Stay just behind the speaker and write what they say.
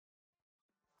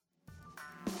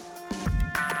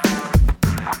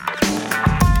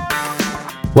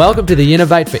Welcome to the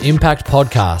Innovate for Impact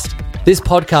podcast. This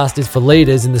podcast is for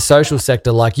leaders in the social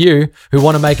sector like you who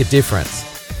want to make a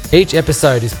difference. Each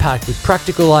episode is packed with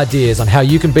practical ideas on how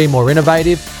you can be more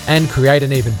innovative and create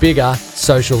an even bigger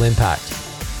social impact.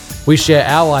 We share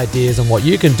our ideas on what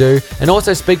you can do and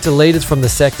also speak to leaders from the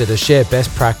sector to share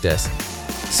best practice.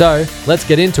 So let's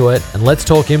get into it and let's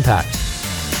talk impact.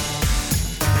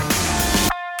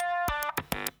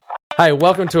 Hey,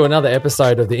 welcome to another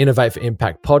episode of the Innovate for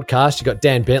Impact podcast. You've got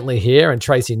Dan Bentley here and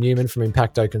Tracy Newman from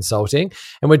Impacto Consulting.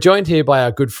 And we're joined here by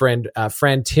our good friend,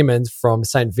 Fran Timmins from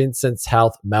St Vincents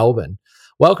Health Melbourne.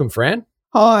 Welcome, Fran.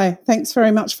 Hi, thanks very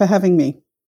much for having me.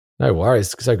 No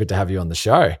worries. So good to have you on the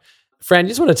show. Fran, you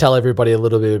just want to tell everybody a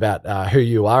little bit about who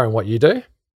you are and what you do?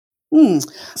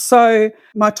 So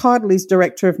my title is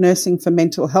Director of Nursing for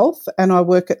Mental Health, and I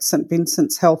work at St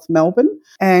Vincents Health Melbourne.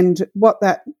 And what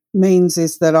that means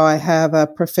is that I have a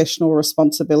professional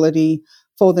responsibility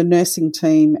for the nursing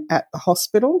team at the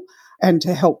hospital and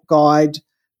to help guide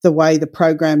the way the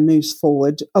program moves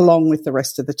forward along with the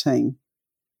rest of the team.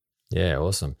 Yeah,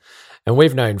 awesome. And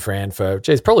we've known Fran for,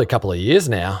 probably a couple of years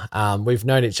now. We've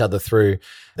known each other through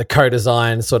the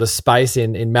co-design sort of space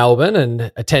in Melbourne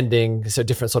and attending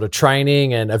different sort of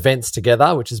training and events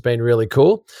together, which has been really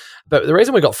cool. But the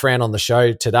reason we got Fran on the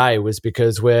show today was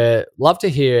because we'd love to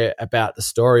hear about the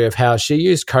story of how she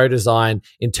used co-design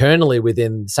internally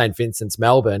within St Vincents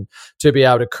Melbourne to be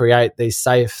able to create these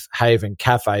safe haven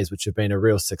cafes, which have been a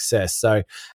real success. So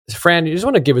Fran, you just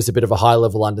want to give us a bit of a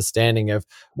high-level understanding of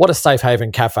what a safe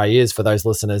haven cafe is for those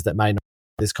listeners that may not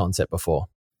have this concept before.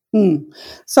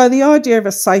 So the idea of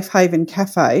a safe haven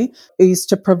cafe is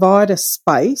to provide a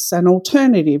space, an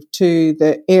alternative to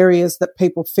the areas that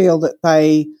people feel that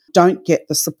they don't get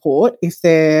the support if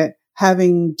they're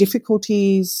having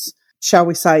difficulties, shall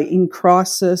we say, in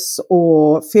crisis,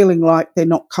 or feeling like they're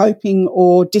not coping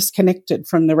or disconnected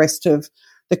from the rest of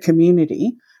the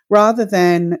community, rather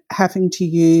than having to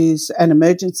use an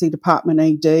emergency department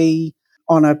ED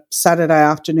on a Saturday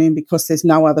afternoon because there's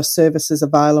no other services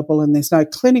available and there's no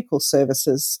clinical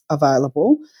services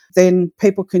available. Then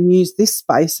people can use this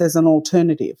space as an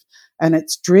alternative. And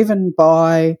it's driven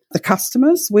by the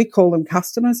customers. We call them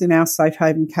customers in our Safe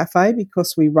Haven Cafe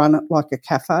because we run it like a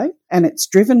cafe. And it's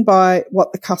driven by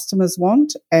what the customers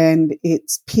want, and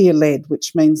it's peer-led,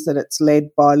 which means that it's led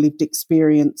by lived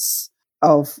experience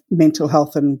of mental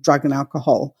health and drug and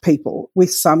alcohol people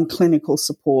with some clinical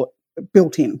support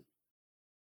built in.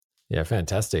 Yeah,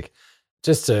 fantastic.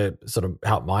 Just to sort of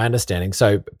help my understanding,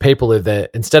 so people, if they're,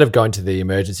 instead of going to the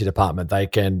emergency department, they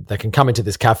can come into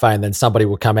this cafe and then somebody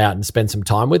will come out and spend some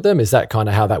time with them. Is that kind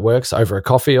of how that works, over a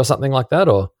coffee or something like that?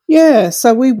 Or yeah,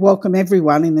 so we welcome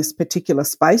everyone in this particular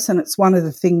space, and it's one of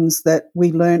the things that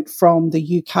we learnt from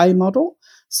the UK model.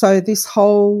 So this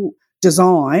whole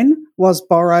design was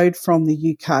borrowed from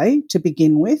the UK to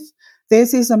begin with.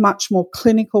 Theirs is a much more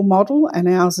clinical model, and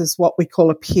ours is what we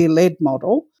call a peer-led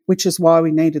model, which is why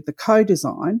we needed the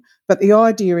co-design. But the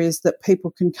idea is that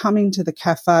people can come into the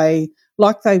cafe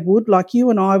like they would, like you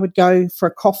and I would go for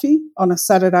a coffee on a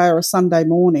Saturday or a Sunday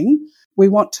morning. We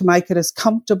want to make it as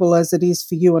comfortable as it is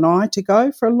for you and I to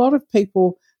go. For a lot of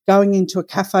people, going into a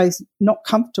cafe is not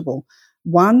comfortable.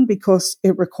 One, because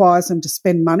it requires them to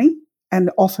spend money,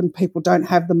 and often people don't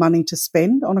have the money to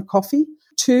spend on a coffee.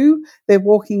 Two, they're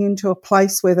walking into a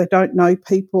place where they don't know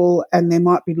people and there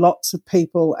might be lots of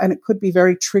people, and it could be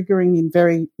very triggering in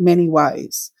very many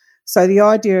ways. So the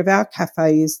idea of our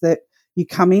cafe is that you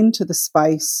come into the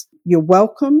space, you're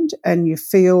welcomed, and you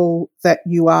feel that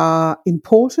you are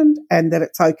important and that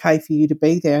it's okay for you to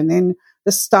be there. And then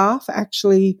the staff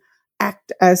actually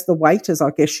act as the waiters, I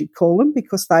guess you'd call them,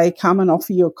 because they come and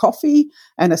offer you a coffee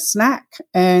and a snack,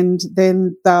 and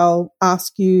then they'll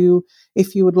ask you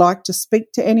if you would like to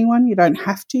speak to anyone. You don't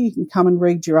have to. You can come and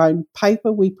read your own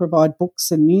paper. We provide books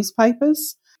and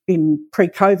newspapers. In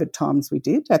pre-COVID times we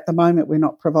did. At the moment we're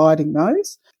not providing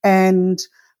those. And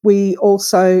we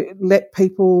also let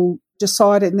people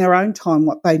decide in their own time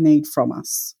what they need from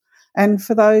us. And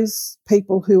for those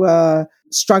people who are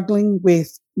struggling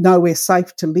with nowhere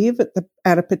safe to live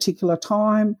at a particular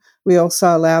time, we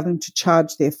also allow them to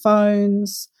charge their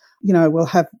phones. You know, we'll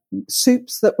have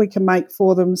soups that we can make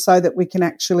for them so that we can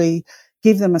actually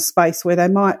give them a space where they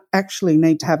might actually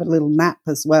need to have a little nap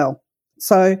as well.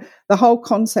 So the whole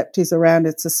concept is around,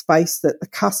 it's a space that the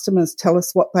customers tell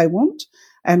us what they want,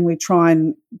 and we try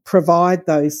and provide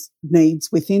those needs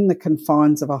within the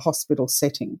confines of a hospital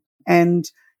setting. And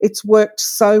it's worked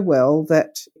so well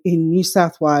that in New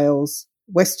South Wales,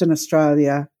 Western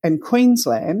Australia and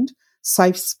Queensland,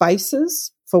 safe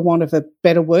spaces, for want of a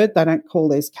better word, they don't call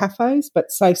these cafes,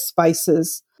 but safe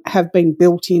spaces have been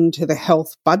built into the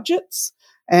health budgets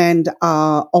and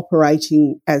are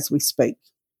operating as we speak.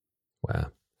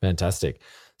 Wow, fantastic.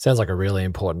 Sounds like a really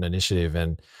important initiative,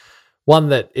 and one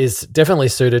that is definitely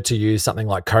suited to use something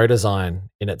like co-design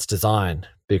in its design,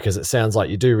 because it sounds like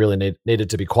you do really need it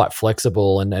to be quite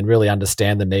flexible and really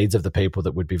understand the needs of the people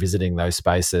that would be visiting those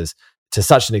spaces to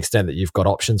such an extent that you've got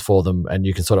options for them and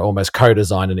you can sort of almost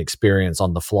co-design an experience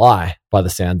on the fly, by the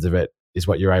sounds of it, is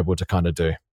what you're able to kind of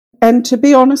do. And to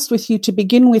be honest with you, to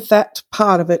begin with, that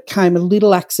part of it came a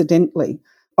little accidentally.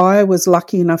 I was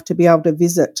lucky enough to be able to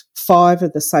visit 5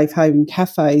 of the Safe Haven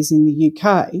cafes in the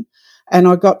UK, and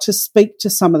I got to speak to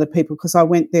some of the people because I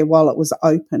went there while it was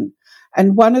open.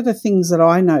 And one of the things that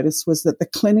I noticed was that the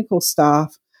clinical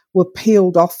staff were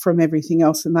peeled off from everything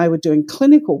else and they were doing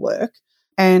clinical work,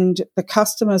 and the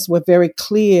customers were very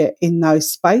clear in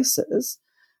those spaces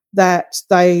that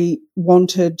they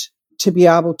wanted to be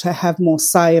able to have more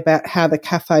say about how the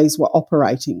cafes were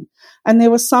operating. And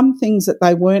there were some things that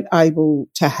they weren't able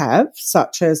to have,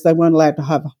 such as they weren't allowed to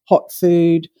have hot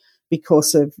food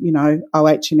because of,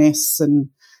 OH&S and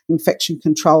infection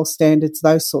control standards,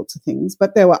 those sorts of things.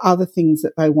 But there were other things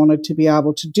that they wanted to be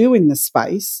able to do in the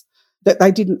space that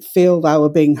they didn't feel they were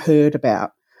being heard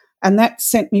about. And that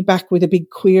sent me back with a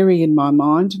big query in my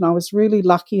mind. And I was really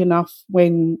lucky enough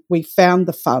when we found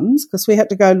the funds, because we had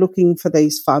to go looking for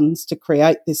these funds to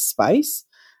create this space.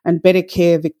 And Better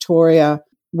Care Victoria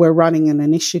were running an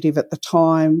initiative at the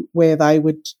time where they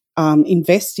would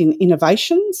invest in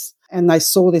innovations, and they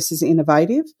saw this as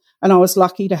innovative. And I was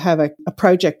lucky to have a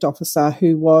project officer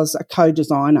who was a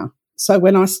co-designer. So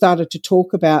when I started to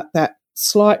talk about that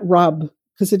slight rub,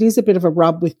 because it is a bit of a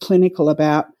rub with clinical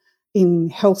about, in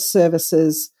health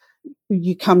services,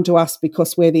 you come to us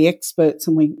because we're the experts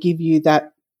and we give you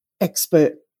that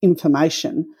expert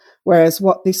information. Whereas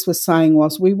what this was saying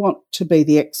was, we want to be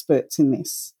the experts in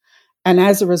this. And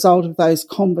as a result of those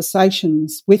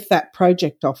conversations with that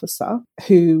project officer,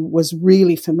 who was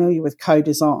really familiar with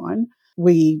co-design,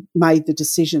 we made the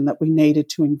decision that we needed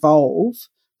to involve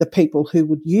the people who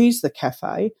would use the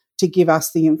cafe to give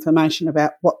us the information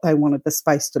about what they wanted the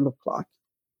space to look like.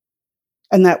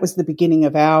 And that was the beginning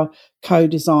of our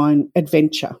co-design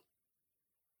adventure.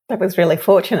 That was really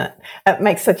fortunate. It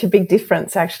makes such a big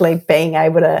difference, actually, being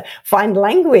able to find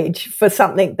language for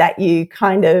something that you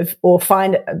or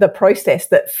find the process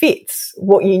that fits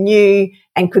what you knew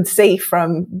and could see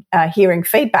from hearing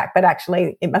feedback. But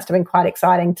actually, it must have been quite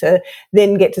exciting to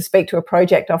then get to speak to a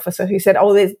project officer who said,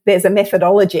 there's a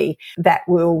methodology that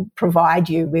will provide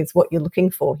you with what you're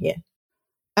looking for here.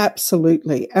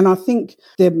 Absolutely. And I think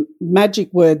the magic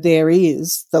word there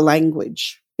is the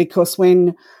language, because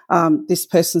when this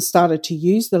person started to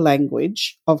use the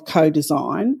language of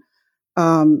co-design,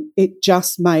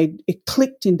 it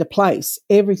clicked into place.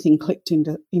 Everything clicked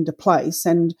into place.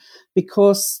 And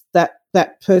because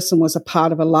that person was a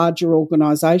part of a larger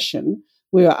organisation,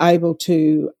 we were able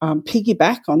to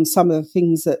piggyback on some of the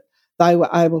things that they were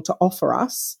able to offer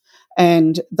us.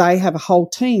 And they have a whole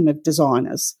team of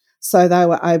designers. So they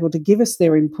were able to give us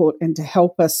their input and to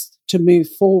help us to move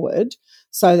forward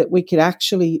so that we could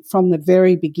actually, from the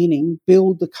very beginning,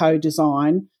 build the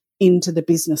co-design into the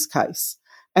business case.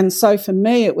 And so for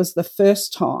me, it was the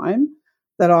first time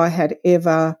that I had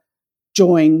ever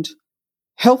joined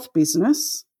health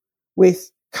business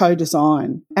with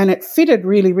co-design. And it fitted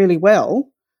really, really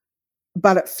well,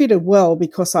 but it fitted well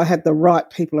because I had the right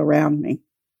people around me.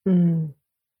 Mm.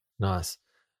 Nice.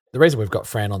 The reason we've got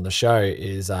Fran on the show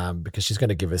is because she's going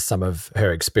to give us some of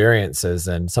her experiences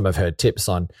and some of her tips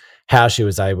on how she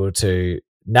was able to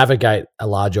navigate a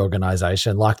large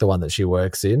organisation like the one that she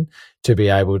works in to be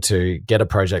able to get a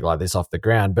project like this off the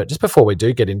ground. But just before we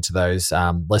do get into those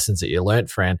lessons that you learnt,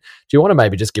 Fran, do you want to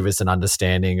maybe just give us an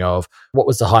understanding of what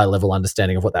was the high-level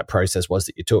understanding of what that process was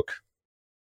that you took?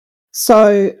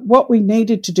 So what we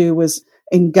needed to do was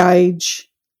engage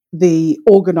the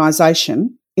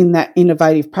organisation in that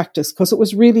innovative practice, because it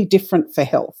was really different for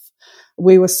health.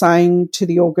 We were saying to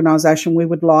the organisation we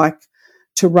would like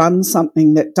to run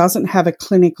something that doesn't have a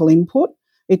clinical input.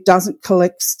 It doesn't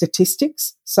collect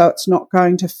statistics, so it's not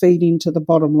going to feed into the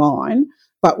bottom line,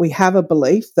 but we have a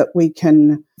belief that we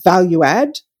can value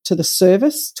add to the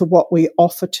service, to what we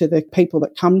offer to the people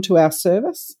that come to our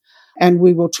service, and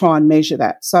we will try and measure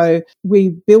that. So we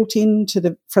built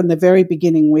from the very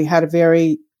beginning, we had a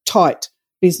very tight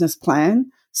business plan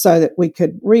so that we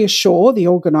could reassure the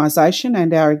organisation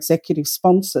and our executive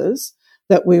sponsors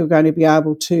that we were going to be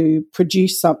able to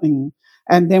produce something.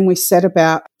 And then we set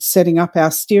about setting up our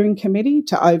steering committee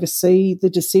to oversee the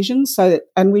decisions.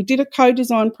 And we did a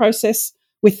co-design process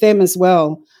with them as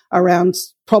well. around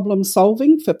problem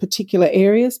solving for particular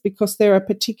areas, because there are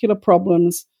particular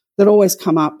problems that always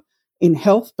come up in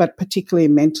health, but particularly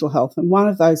in mental health. And one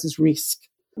of those is risk.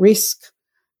 Risk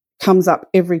comes up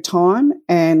every time.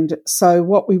 And so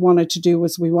what we wanted to do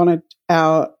was we wanted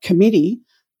our committee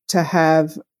to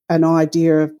have an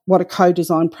idea of what a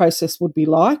co-design process would be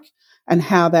like and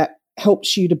how that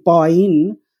helps you to buy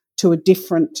in to a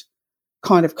different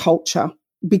kind of culture,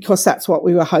 because that's what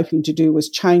we were hoping to do, was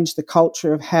change the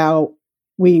culture of how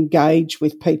we engage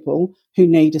with people who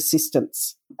need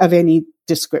assistance of any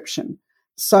description.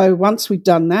 So once we'd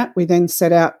done that, we then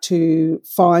set out to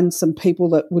find some people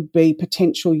that would be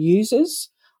potential users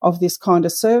of this kind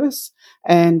of service.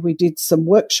 And we did some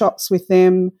workshops with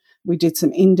them. We did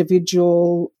some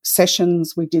individual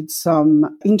sessions. We did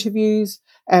some interviews,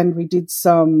 and we did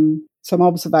some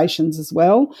observations as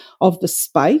well of the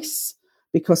space,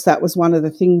 because that was one of the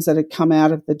things that had come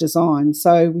out of the design.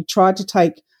 So we tried to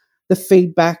take the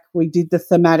feedback. We did the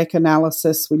thematic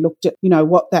analysis. We looked at,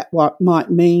 what might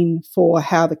mean for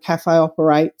how the cafe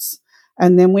operates.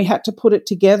 And then we had to put it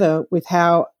together with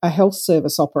how a health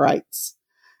service operates.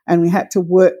 And we had to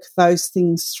work those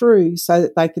things through so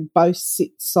that they could both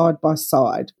sit side by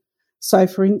side. So,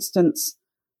 for instance,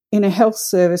 in a health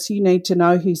service, you need to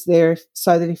know who's there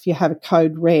so that if you have a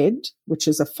code red, which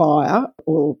is a fire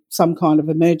or some kind of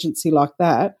emergency like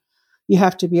that, you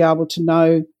have to be able to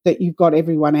know that you've got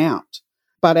everyone out.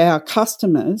 But our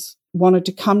customers wanted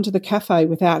to come to the cafe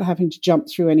without having to jump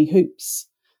through any hoops.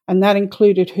 And that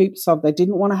included hoops of they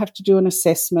didn't want to have to do an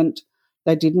assessment.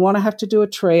 They didn't want to have to do a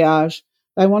triage.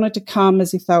 They wanted to come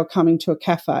as if they were coming to a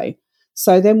cafe.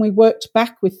 So then we worked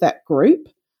back with that group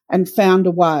and found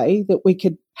a way that we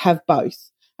could have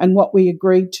both. And what we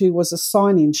agreed to was a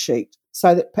sign-in sheet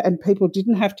and people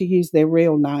didn't have to use their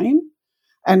real name.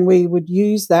 And we would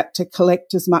use that to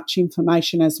collect as much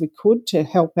information as we could to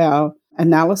help our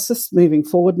analysis moving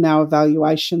forward and our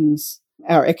evaluations,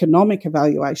 our economic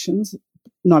evaluations,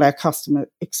 not our customer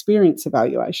experience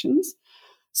evaluations.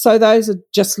 So those are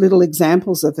just little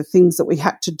examples of the things that we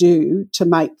had to do to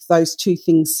make those two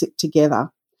things sit together.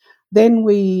 Then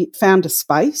we found a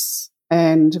space,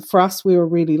 and for us, we were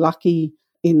really lucky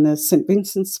in the St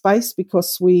Vincents space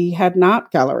because we had an art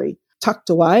gallery tucked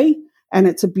away, and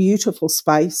it's a beautiful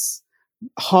space,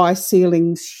 high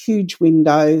ceilings, huge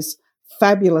windows,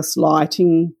 fabulous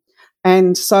lighting.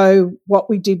 And so what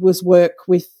we did was work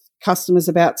with customers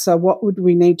about, so what would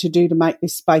we need to do to make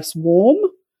this space warm?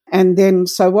 And then,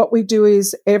 so what we do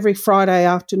is every Friday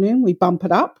afternoon, we bump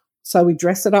it up. So we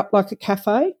dress it up like a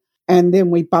cafe, and then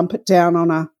we bump it down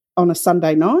on a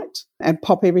Sunday night and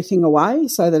pop everything away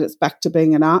so that it's back to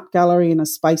being an art gallery in a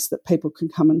space that people can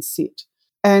come and sit.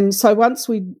 And so once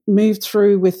we moved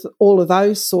through with all of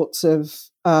those sorts of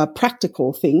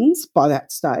practical things by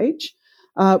that stage,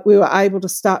 we were able to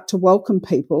start to welcome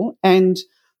people. And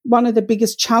one of the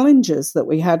biggest challenges that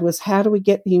we had was, how do we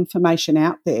get the information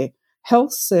out there?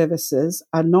 Health services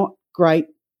are not great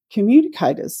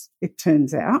communicators, it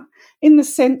turns out, in the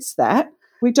sense that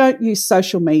we don't use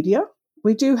social media.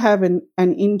 We do have an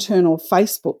internal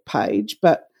Facebook page,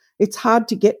 but it's hard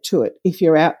to get to it if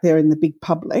you're out there in the big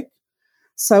public.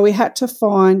 So we had to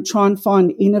try and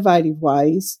find innovative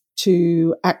ways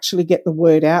to actually get the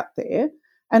word out there.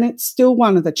 And it's still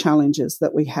one of the challenges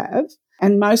that we have.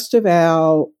 And most of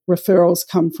our referrals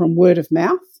come from word of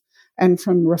mouth and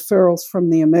from referrals from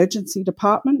the emergency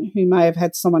department, who may have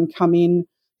had someone come in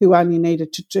who only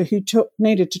needed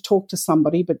to talk to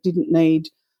somebody but didn't need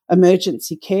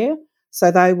emergency care. So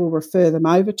they will refer them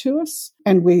over to us.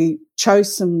 And we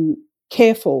chose some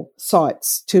careful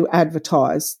sites to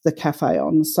advertise the cafe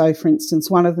on. So, for instance,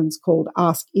 one of them is called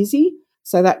Ask Izzy.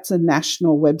 So that's a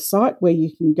national website where you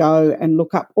can go and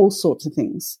look up all sorts of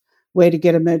things, where to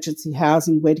get emergency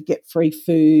housing, where to get free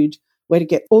food, where to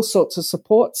get all sorts of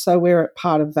support. So we're a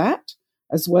part of that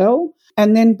as well.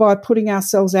 And then by putting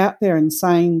ourselves out there and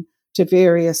saying to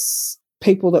various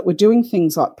people that were doing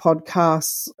things like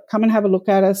podcasts, come and have a look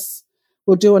at us.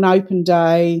 We'll do an open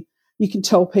day. You can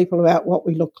tell people about what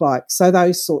we look like. So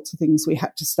those sorts of things we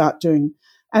had to start doing.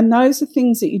 And those are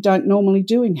things that you don't normally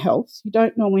do in health. You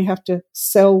don't normally have to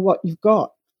sell what you've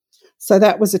got. So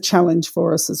that was a challenge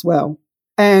for us as well.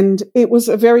 And it was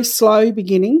a very slow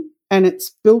beginning, and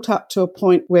it's built up to a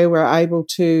point where we're able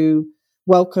to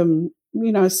welcome,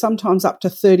 sometimes up to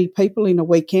 30 people in a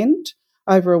weekend,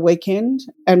 over a weekend.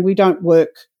 And we don't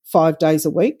work 5 days a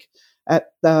week.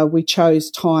 We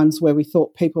chose times where we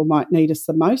thought people might need us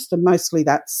the most, and mostly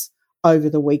that's over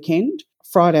the weekend,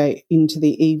 Friday into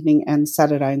the evening and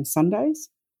Saturday and Sundays.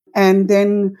 And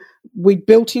then we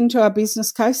built into our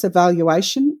business case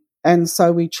evaluation, and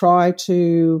so we try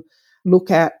to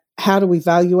look at how do we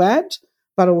value add,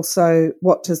 but also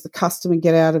what does the customer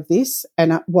get out of this,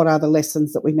 and what are the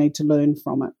lessons that we need to learn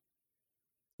from it.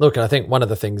 Look, I think one of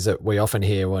the things that we often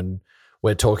hear when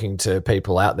we're talking to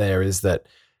people out there is that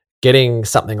getting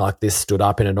something like this stood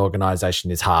up in an organization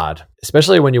is hard,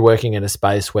 especially when you're working in a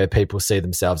space where people see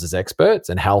themselves as experts,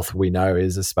 and health, we know,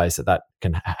 is a space that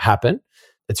can happen.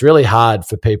 It's really hard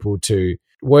for people to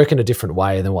work in a different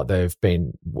way than what they've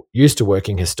been used to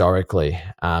working historically,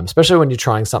 especially when you're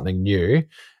trying something new.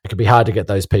 It can be hard to get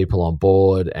those people on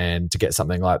board and to get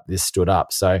something like this stood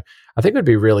up. So I think it would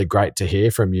be really great to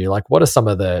hear from you. Like, what are some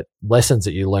of the lessons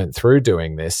that you learned through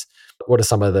doing this? What are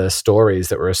some of the stories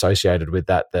that were associated with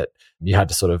that you had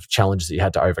to sort of challenges that you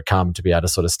had to overcome to be able to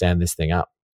sort of stand this thing up?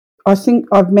 I think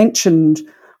I've mentioned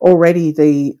already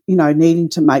the, needing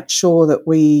to make sure that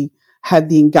we had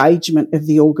the engagement of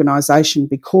the organisation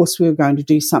because we were going to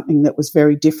do something that was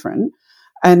very different.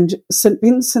 And St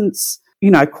Vincent's,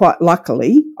 quite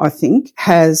luckily, I think,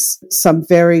 has some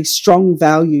very strong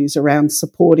values around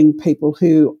supporting people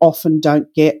who often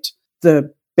don't get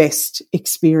the best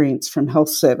experience from health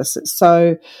services.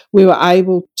 So we were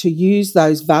able to use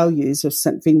those values of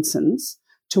St Vincent's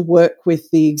to work with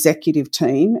the executive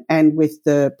team and with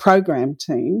the program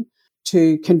team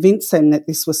to convince them that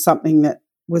this was something that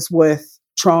was worth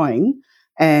trying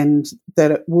and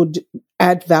that it would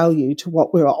add value to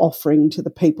what we were offering to the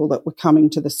people that were coming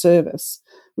to the service,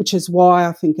 which is why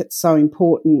I think it's so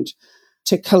important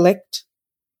to collect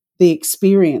the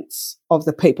experience of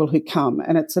the people who come.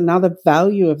 And it's another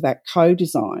value of that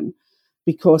co-design,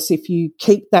 because if you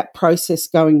keep that process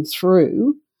going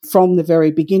through from the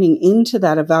very beginning into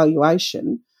that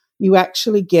evaluation, you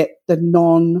actually get the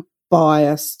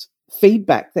non-biased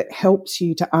feedback that helps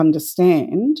you to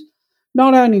understand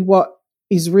not only what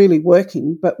is really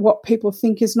working, but what people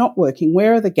think is not working.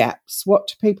 Where are the gaps? What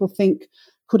do people think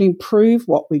could improve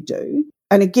what we do?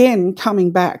 And again,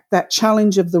 coming back, that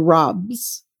challenge of the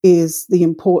rubs is the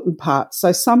important part.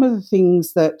 So some of the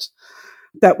things that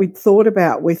we'd thought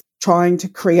about with trying to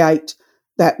create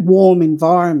that warm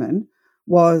environment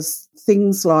was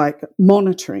things like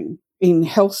monitoring. In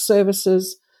health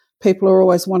services, people are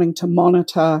always wanting to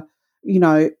monitor,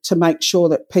 to make sure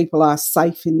that people are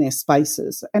safe in their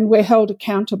spaces, and we're held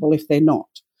accountable if they're not.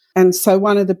 And so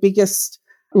one of the biggest,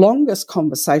 longest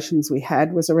conversations we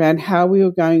had was around how we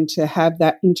were going to have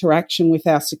that interaction with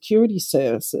our security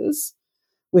services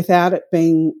without it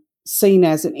being seen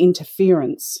as an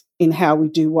interference in how we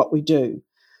do what we do.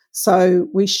 So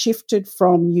we shifted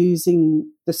from using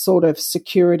the sort of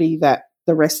security that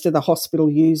the rest of the hospital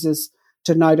uses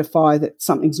to notify that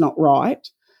something's not right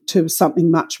to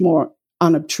something much more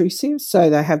unobtrusive. So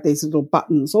they have these little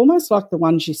buttons, almost like the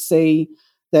ones you see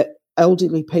that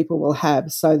elderly people will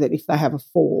have, so that if they have a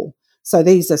fall. So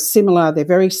these are similar, they're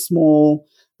very small,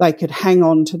 they could hang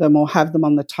on to them or have them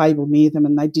on the table near them,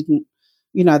 and they didn't,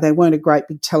 they weren't a great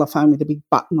big telephone with a big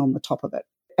button on the top of it.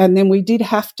 And then we did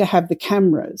have to have the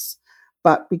cameras,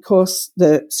 but because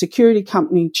the security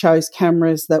company chose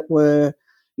cameras that were,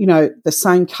 the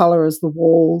same colour as the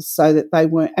walls, so that they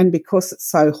weren't, and because it's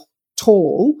so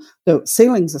tall, the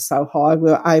ceilings are so high,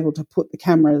 we were able to put the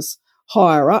cameras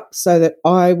higher up, so that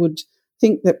I would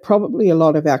think that probably a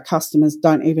lot of our customers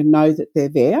don't even know that they're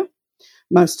there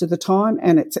most of the time,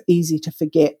 and it's easy to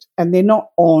forget. And they're not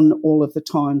on all of the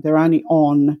time. They're only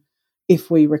on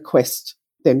if we request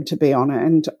them to be on it.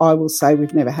 And I will say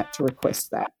we've never had to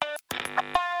request that.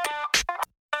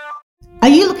 Are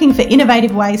you looking for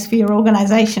innovative ways for your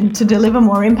organisation to deliver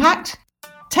more impact?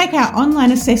 Take our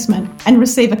online assessment and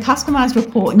receive a customised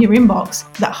report in your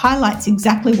inbox that highlights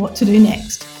exactly what to do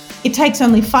next. It takes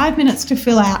only 5 minutes to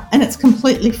fill out and it's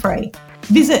completely free.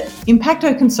 Visit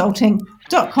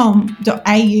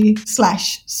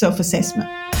impactoconsulting.com.au/self-assessment.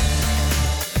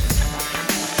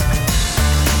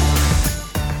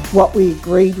 What we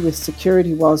agreed with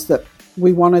security was that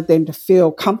we wanted them to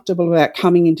feel comfortable about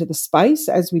coming into the space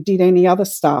as we did any other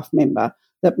staff member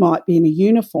that might be in a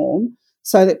uniform,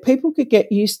 so that people could get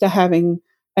used to having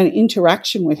an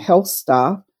interaction with health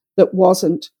staff that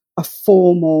wasn't a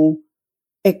formal,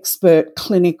 expert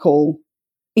clinical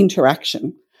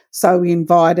interaction. So we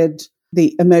invited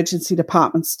the emergency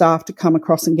department staff to come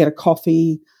across and get a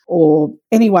coffee, or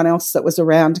anyone else that was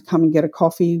around to come and get a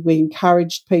coffee. We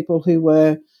encouraged people who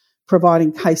were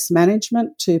providing case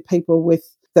management to people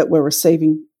that were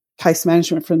receiving case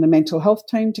management from the mental health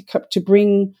team to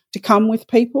come with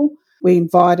people. We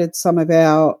invited some of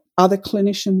our other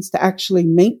clinicians to actually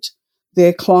meet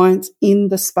their clients in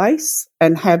the space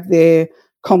and have their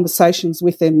conversations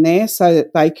with them there, so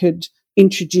that they could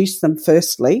introduce them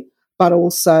firstly, but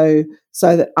also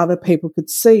so that other people could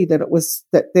see that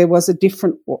there was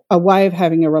a way of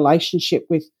having a relationship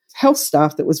with health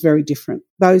staff that was very different.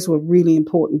 Those were really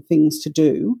important things to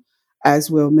do as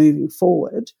we were moving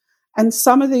forward. And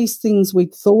some of these things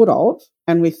we'd thought of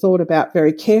and we thought about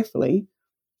very carefully,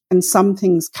 and some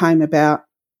things came about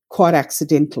quite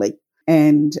accidentally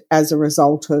and as a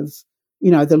result of,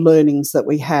 the learnings that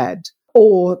we had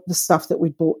or the stuff that we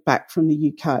brought back from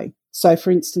the UK. So,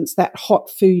 for instance, that hot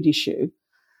food issue,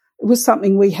 it was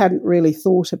something we hadn't really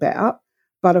thought about,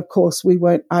 but of course we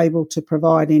weren't able to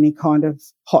provide any kind of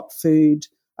hot food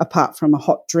apart from a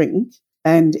hot drink,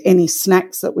 and any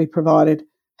snacks that we provided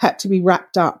had to be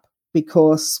wrapped up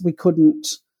because we couldn't,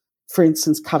 for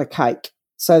instance, cut a cake.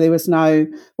 So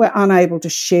we're unable to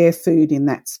share food in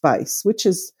that space, which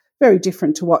is very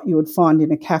different to what you would find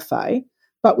in a cafe.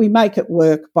 But we make it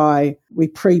work we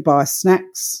pre-buy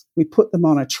snacks, we put them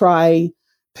on a tray,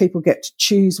 people get to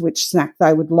choose which snack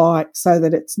they would like so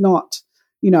that it's not,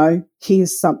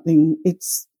 here's something,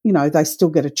 it's, they still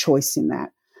get a choice in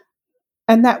that.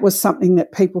 And that was something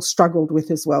that people struggled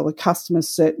with as well. The customers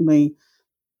certainly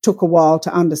took a while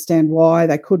to understand why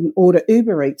they couldn't order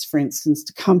Uber Eats, for instance,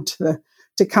 to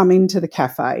come into the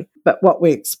cafe. But what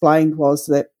we explained was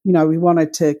that, we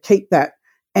wanted to keep that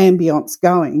ambience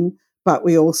going, but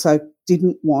we also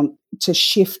didn't want to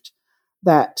shift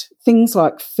that. Things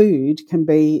like food can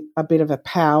be a bit of a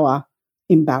power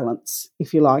imbalance,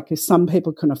 if you like, if some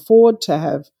people can afford to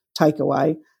have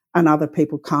takeaway and other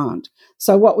people can't.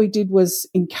 So what we did was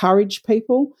encourage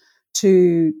people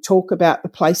to talk about the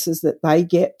places that they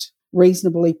get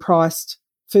reasonably priced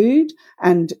food.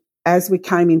 And as we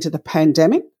came into the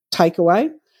pandemic,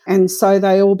 takeaway. And so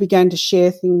they all began to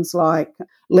share things like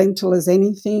lentil as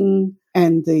anything,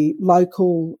 and the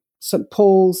local St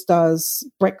Paul's does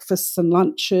breakfasts and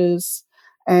lunches,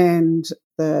 and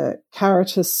the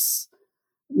Caritas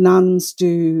nuns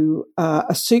do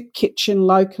a soup kitchen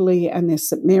locally, and there's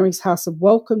St Mary's House of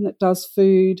Welcome that does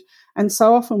food. And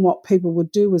so often what people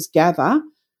would do was gather,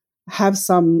 have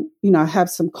some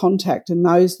contact, and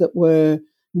those that were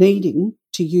needing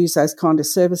to use those kind of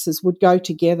services would go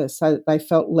together so that they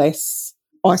felt less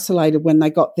isolated when they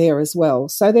got there as well.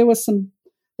 So there's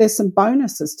some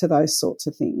bonuses to those sorts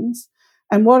of things.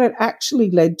 And what it actually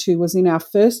led to was, in our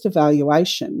first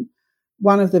evaluation,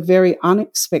 one of the very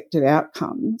unexpected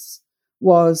outcomes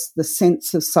was the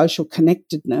sense of social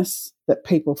connectedness that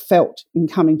people felt in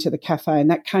coming to the cafe.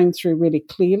 And that came through really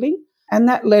clearly. And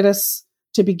that led us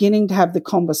to beginning to have the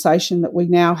conversation that we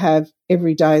now have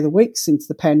every day of the week since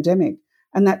the pandemic.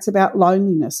 And that's about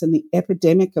loneliness and the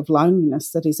epidemic of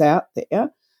loneliness that is out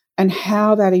there, and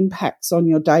how that impacts on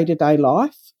your day-to-day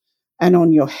life and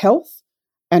on your health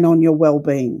and on your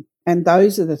well-being. And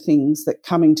those are the things that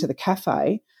coming to the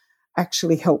cafe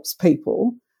actually helps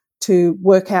people to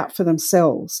work out for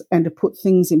themselves and to put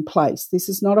things in place. This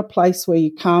is not a place where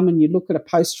you come and you look at a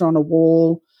poster on a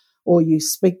wall or you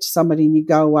speak to somebody and you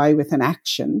go away with an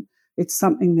action. It's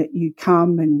something that you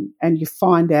come and you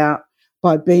find out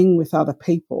by being with other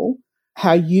people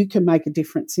how you can make a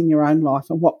difference in your own life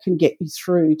and what can get you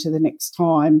through to the next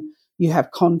time you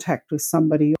have contact with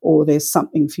somebody or there's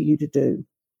something for you to do.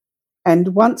 And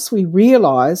once we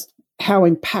realised how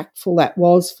impactful that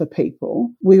was for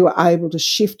people, we were able to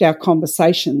shift our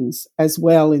conversations as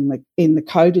well in the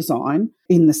co-design,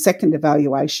 in the second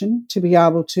evaluation, to be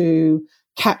able to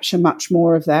capture much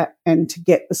more of that and to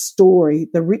get the story,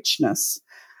 the richness,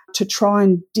 to try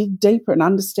and dig deeper and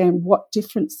understand what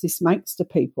difference this makes to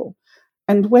people.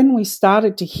 And when we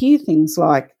started to hear things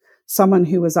like someone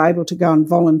who was able to go and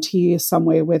volunteer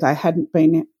somewhere where they hadn't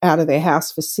been out of their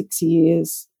house for 6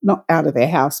 years, not out of their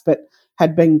house, but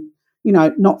had been,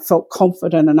 not felt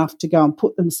confident enough to go and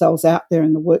put themselves out there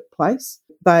in the workplace,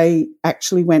 they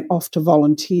actually went off to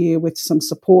volunteer with some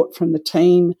support from the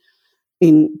team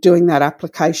in doing that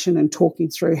application and talking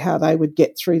through how they would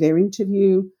get through their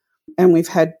interview. And we've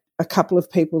had a couple of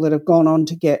people that have gone on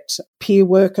to get peer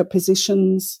worker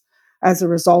positions as a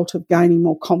result of gaining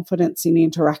more confidence in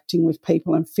interacting with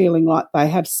people and feeling like they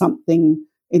have something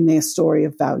in their story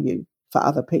of value for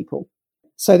other people.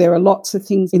 So there are lots of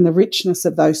things in the richness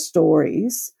of those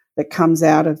stories that comes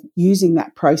out of using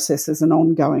that process as an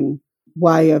ongoing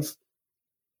way of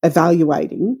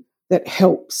evaluating that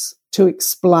helps to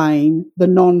explain the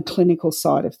non-clinical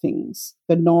side of things,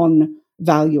 the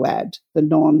non-value add, the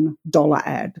non-dollar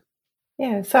add.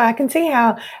 Yeah, so I can see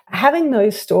how having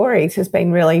those stories has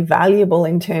been really valuable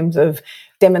in terms of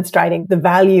demonstrating the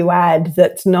value add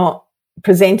that's not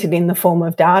presented in the form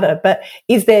of data. But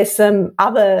is there some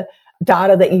other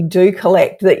data that you do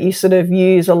collect that you sort of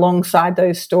use alongside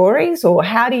those stories? Or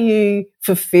how do you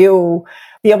fulfill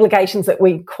the obligations that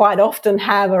we quite often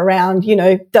have around,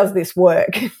 does this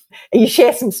work? You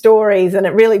share some stories and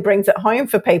it really brings it home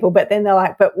for people, but then they're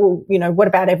like, but well, what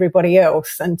about everybody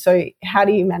else? And so how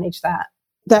do you manage that?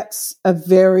 That's a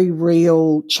very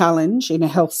real challenge in a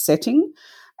health setting.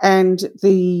 And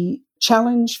the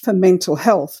challenge for mental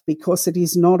health, because it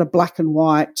is not a black and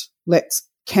white, let's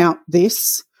count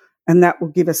this and that will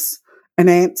give us an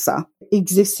answer,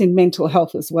 exists in mental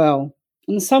health as well.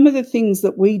 And some of the things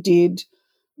that we did,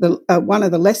 one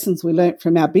of the lessons we learnt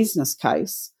from our business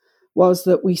case was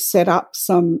that we set up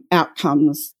some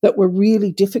outcomes that were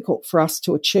really difficult for us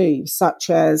to achieve, such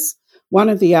as one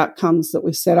of the outcomes that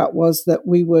we set up was that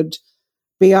we would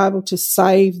be able to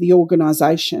save the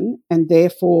organisation and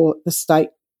therefore the state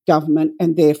government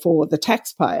and therefore the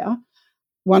taxpayer.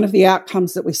 One of the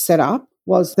outcomes that we set up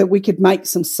was that we could make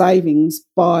some savings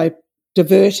by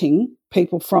diverting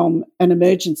people from an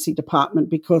emergency department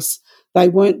because they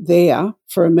weren't there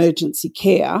for emergency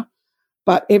care.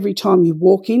 But every time you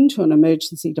walk into an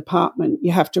emergency department,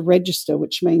 you have to register,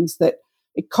 which means that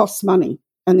it costs money.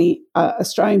 And the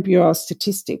Australian Bureau of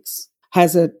Statistics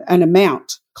has an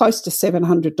amount close to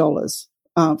 $700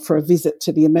 for a visit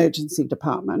to the emergency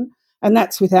department, and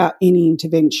that's without any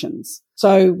interventions.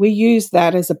 So we used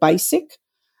that as a basic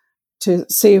to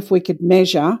see if we could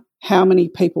measure how many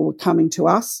people were coming to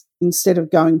us instead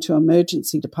of going to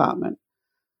emergency department.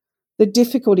 The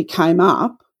difficulty came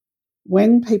up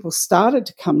when people started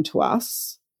to come to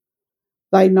us.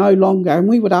 They no longer, and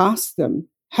we would ask them,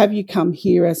 have you come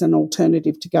here as an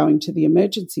alternative to going to the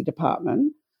emergency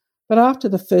department? But after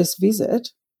the first visit,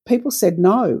 people said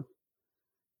no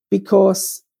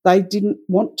because they didn't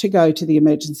want to go to the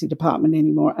emergency department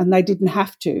anymore and they didn't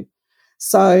have to.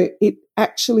 So it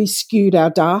actually skewed our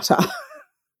data.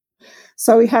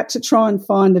 So we had to try and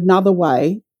find another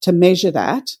way to measure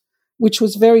that, which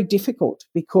was very difficult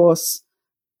because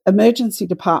emergency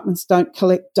departments don't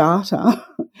collect data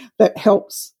that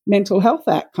helps mental health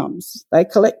outcomes. They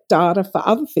collect data for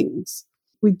other things.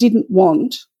 We didn't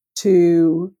want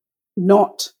to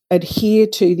not adhere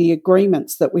to the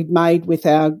agreements that we'd made with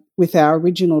our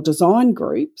original design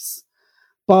groups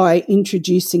by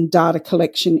introducing data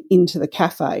collection into the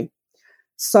cafe.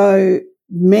 So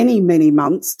many, many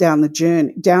months down the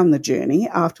journey,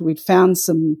 after we'd found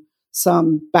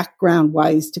some background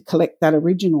ways to collect that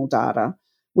original data,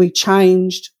 we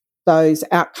changed those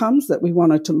outcomes that we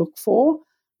wanted to look for.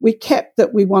 We kept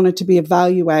that we wanted to be a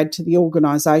value add to the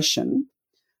organisation,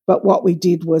 but what we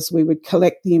did was we would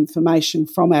collect the information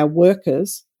from our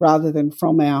workers rather than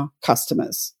from our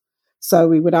customers. So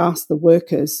we would ask the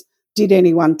workers, did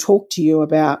anyone talk to you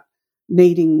about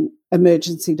needing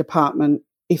emergency department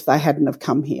if they hadn't have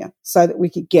come here, so that we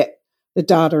could get the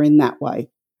data in that way.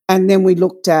 And then we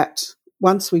looked at,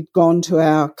 once we'd gone to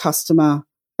our customer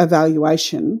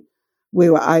evaluation, we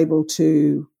were able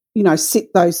to,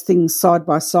 sit those things side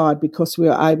by side because we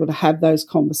were able to have those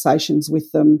conversations with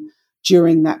them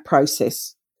during that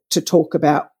process to talk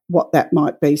about what that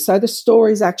might be. So the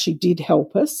stories actually did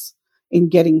help us in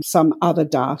getting some other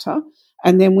data.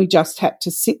 And then we just had to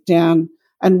sit down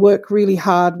and work really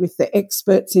hard with the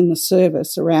experts in the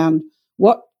service around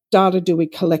what data do we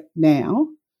collect now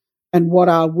and what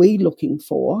are we looking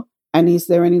for, and is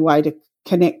there any way to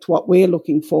connect what we're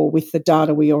looking for with the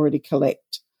data we already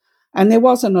collect. And there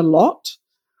wasn't a lot,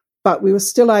 but we were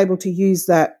still able to use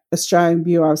that Australian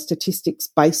Bureau of Statistics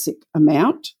basic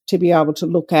amount to be able to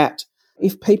look at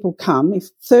if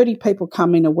 30 people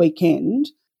come in a weekend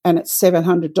and it's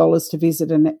 $700 to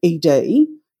visit an ED,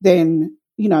 then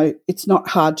it's not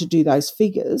hard to do those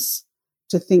figures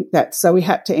to think that. So we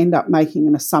had to end up making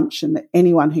an assumption that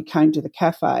anyone who came to the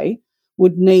cafe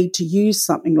would need to use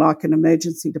something like an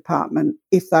emergency department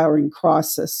if they were in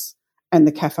crisis and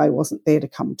the cafe wasn't there to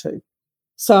come to.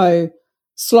 So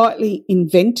slightly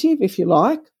inventive, if you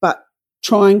like, but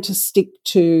trying to stick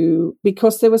to,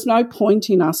 because there was no point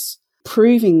in us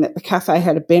proving that the cafe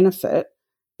had a benefit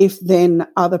if then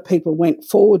other people went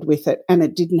forward with it and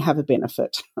it didn't have a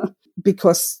benefit.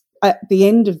 Because at the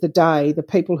end of the day, the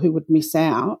people who would miss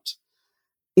out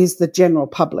is the general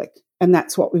public, and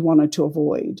that's what we wanted to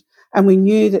avoid. And we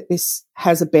knew that this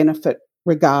has a benefit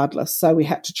regardless, so we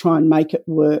had to try and make it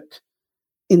work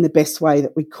in the best way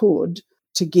that we could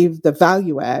to give the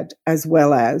value add as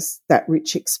well as that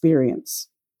rich experience.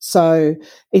 So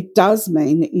it does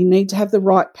mean that you need to have the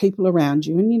right people around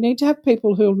you, and you need to have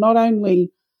people who will not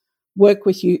only work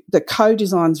with you. The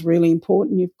co-design is really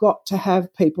important. You've got to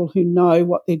have people who know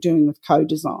what they're doing with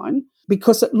co-design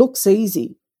because it looks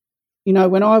easy.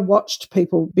 When I watched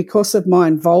people, because of my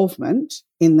involvement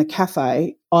in the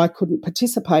cafe, I couldn't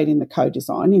participate in the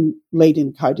co-design, in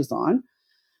leading co-design.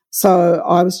 So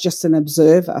I was just an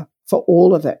observer for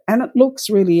all of it. And it looks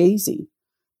really easy.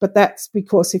 But that's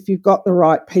because if you've got the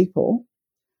right people,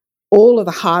 all of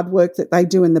the hard work that they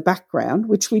do in the background,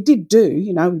 which we did do,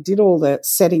 we did all the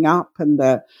setting up and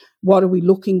the what are we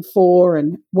looking for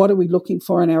and what are we looking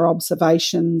for in our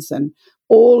observations, and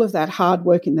all of that hard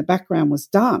work in the background was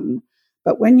done.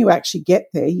 But when you actually get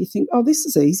there, you think, oh, this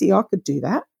is easy. I could do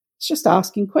that. It's just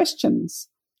asking questions.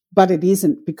 But it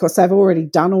isn't, because they've already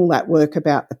done all that work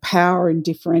about the power in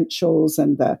differentials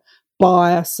and the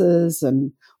biases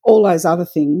and all those other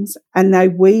things. And they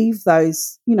weave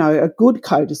those, a good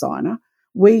co-designer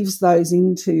weaves those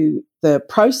into the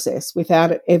process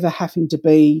without it ever having to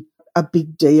be a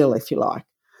big deal, if you like.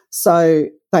 So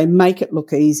they make it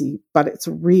look easy, but it's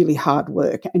really hard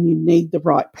work and you need the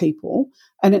right people.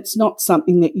 And it's not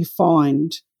something that you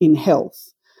find in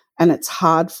health. And it's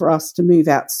hard for us to move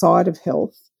outside of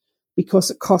health because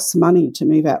it costs money to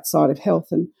move outside of health.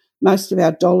 And most of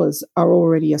our dollars are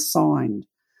already assigned.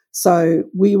 So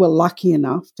we were lucky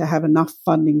enough to have enough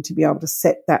funding to be able to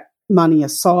set that money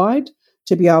aside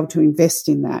to be able to invest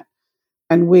in that.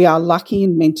 And we are lucky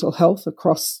in mental health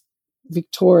across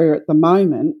Victoria at the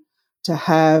moment to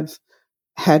have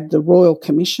had the Royal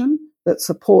Commission that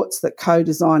supports that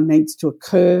co-design needs to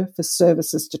occur for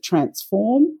services to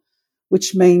transform,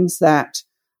 which means that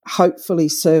hopefully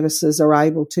services are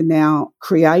able to now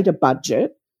create a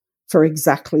budget for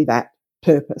exactly that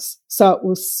purpose. So it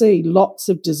will see lots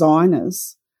of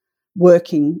designers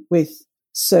working with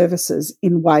services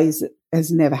in ways that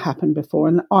has never happened before.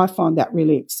 And I find that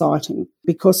really exciting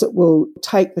because it will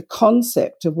take the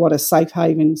concept of what a safe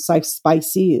haven, safe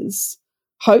space is,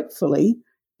 hopefully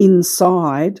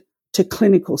inside to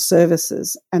clinical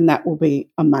services, and that will be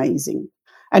amazing.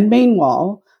 And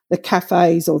meanwhile, the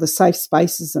cafes or the safe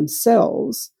spaces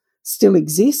themselves still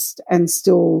exist and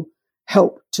still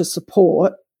help to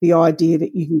support the idea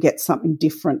that you can get something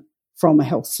different from a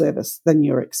health service than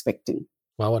you're expecting.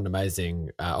 Well, what an amazing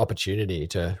opportunity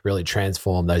to really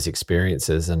transform those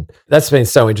experiences. And that's been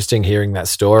so interesting hearing that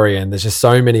story. And there's just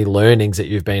so many learnings that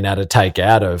you've been able to take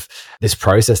out of this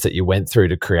process that you went through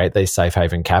to create these safe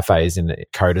haven cafes in a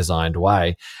co-designed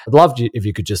way. I'd love if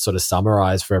you could just sort of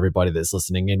summarize for everybody that's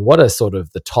listening in, what are sort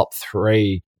of the top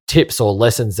 3 tips or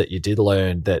lessons that you did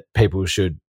learn that people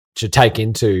should take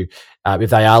into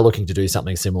if they are looking to do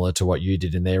something similar to what you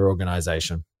did in their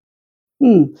organisation?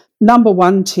 Number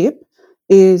 1 tip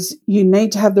is you need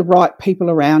to have the right people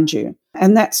around you.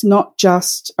 And that's not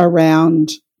just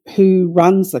around who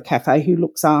runs the cafe, who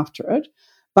looks after it,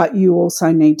 but you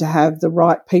also need to have the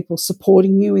right people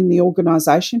supporting you in the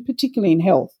organisation, particularly in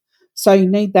health. So you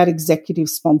need that executive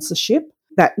sponsorship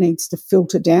that needs to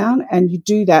filter down, and you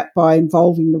do that by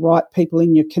involving the right people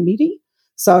in your committee.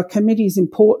 So a committee is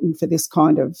important for this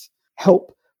kind of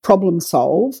help problem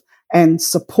solve and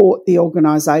support the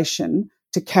organisation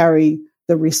to carry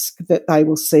the risk that they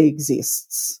will see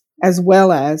exists, as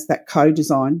well as that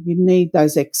co-design. You need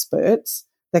those experts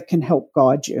that can help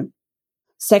guide you.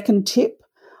 Second tip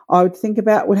I would think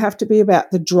about would have to be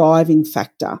about the driving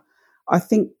factor. I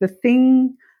think the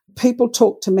thing people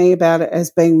talk to me about it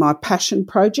as being my passion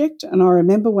project. And I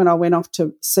remember when I went off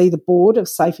to see the board of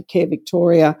Safer Care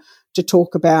Victoria to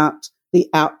talk about the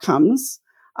outcomes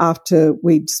after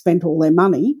we'd spent all their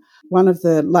money, one of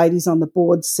the ladies on the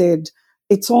board said,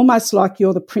 it's almost like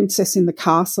you're the princess in the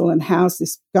castle and how's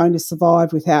this going to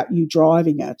survive without you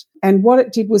driving it? And what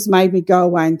it did was made me go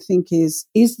away and think is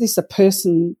this a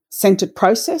person-centred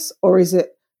process or is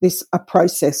it this a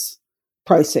process?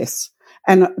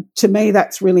 And to me,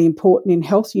 that's really important in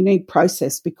health. You need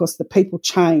process because the people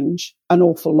change an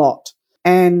awful lot.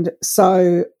 And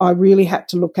so I really had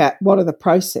to look at what are the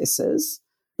processes.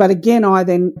 But again, I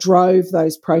then drove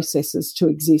those processes to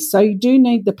exist. So you do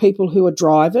need the people who are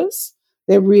drivers.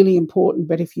 They're really important,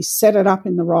 but if you set it up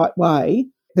in the right way,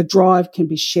 the drive can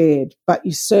be shared. But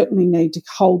you certainly need to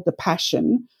hold the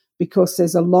passion because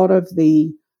there's a lot of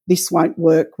this won't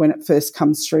work when it first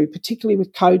comes through, particularly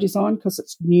with co-design because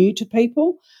it's new to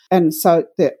people. And so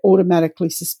they're automatically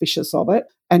suspicious of it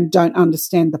and don't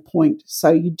understand the point.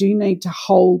 So you do need to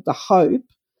hold the hope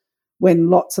when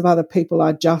lots of other people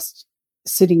are just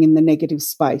sitting in the negative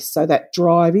space. So that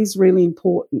drive is really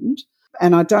important.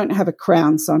 And I don't have a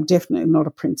crown, so I'm definitely not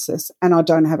a princess, and I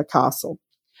don't have a castle.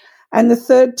 And the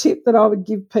third tip that I would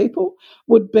give people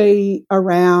would be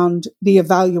around the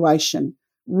evaluation.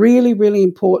 Really, really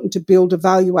important to build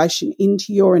evaluation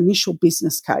into your initial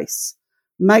business case.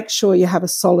 Make sure you have a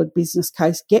solid business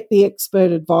case. Get the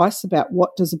expert advice about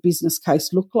what does a business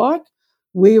case look like.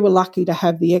 We were lucky to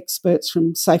have the experts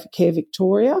from Safer Care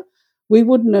Victoria. We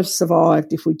wouldn't have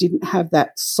survived if we didn't have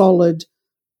that solid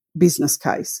business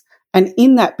case. And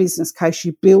in that business case,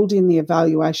 you build in the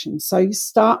evaluation. So you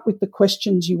start with the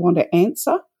questions you want to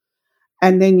answer,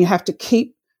 and then you have to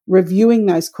keep reviewing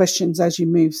those questions as you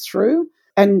move through.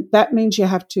 And that means you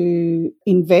have to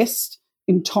invest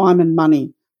in time and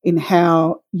money in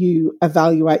how you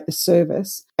evaluate the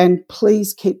service. And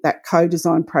please keep that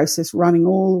co-design process running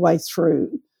all the way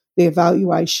through the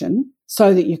evaluation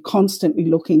so that you're constantly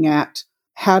looking at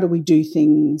how do we do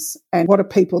things and what are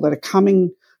people that are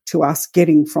coming to us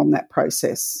getting from that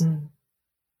process.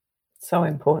 So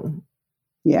important.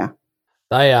 Yeah.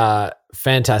 They are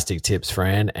fantastic tips,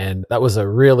 Fran. And that was a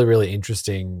really, really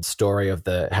interesting story of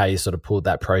how you sort of pulled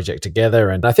that project together.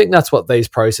 And I think that's what these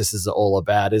processes are all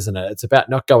about, isn't it? It's about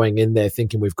not going in there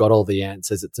thinking we've got all the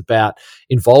answers. It's about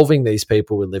involving these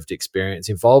people with lived experience,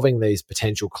 involving these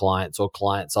potential clients or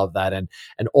clients of that, and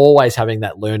always having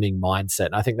that learning mindset.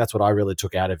 And I think that's what I really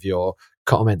took out of your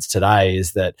comments today,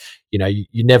 is that, you know,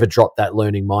 you never drop that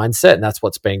learning mindset. And that's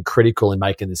what's been critical in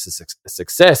making this a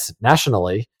success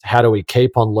nationally. How do we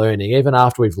keep on learning? Even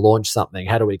after we've launched something,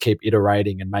 how do we keep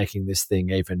iterating and making this thing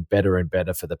even better and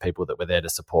better for the people that we're there to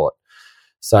support?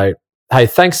 So, hey,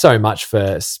 thanks so much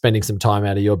for spending some time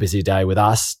out of your busy day with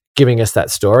us, giving us that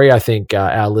story. I think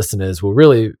our listeners will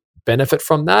really benefit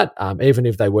from that, even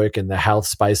if they work in the health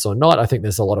space or not. I think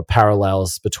there's a lot of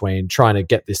parallels between trying to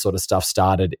get this sort of stuff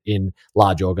started in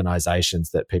large organizations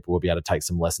that people will be able to take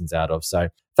some lessons out of. So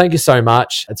thank you so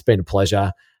much. It's been a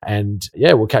pleasure. And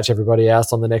yeah, we'll catch everybody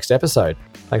else on the next episode.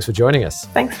 Thanks for joining us.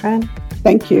 Thanks, Fran.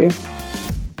 Thank you.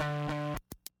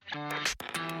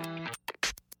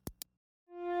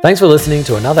 Thanks for listening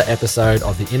to another episode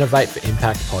of the Innovate for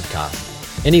Impact podcast.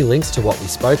 Any links to what we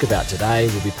spoke about today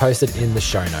will be posted in the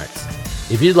show notes.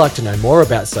 If you'd like to know more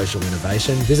about social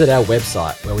innovation, visit our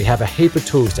website where we have a heap of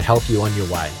tools to help you on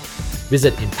your way.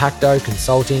 Visit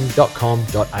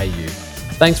impactoconsulting.com.au.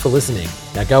 Thanks for listening.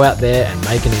 Now go out there and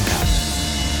make an impact.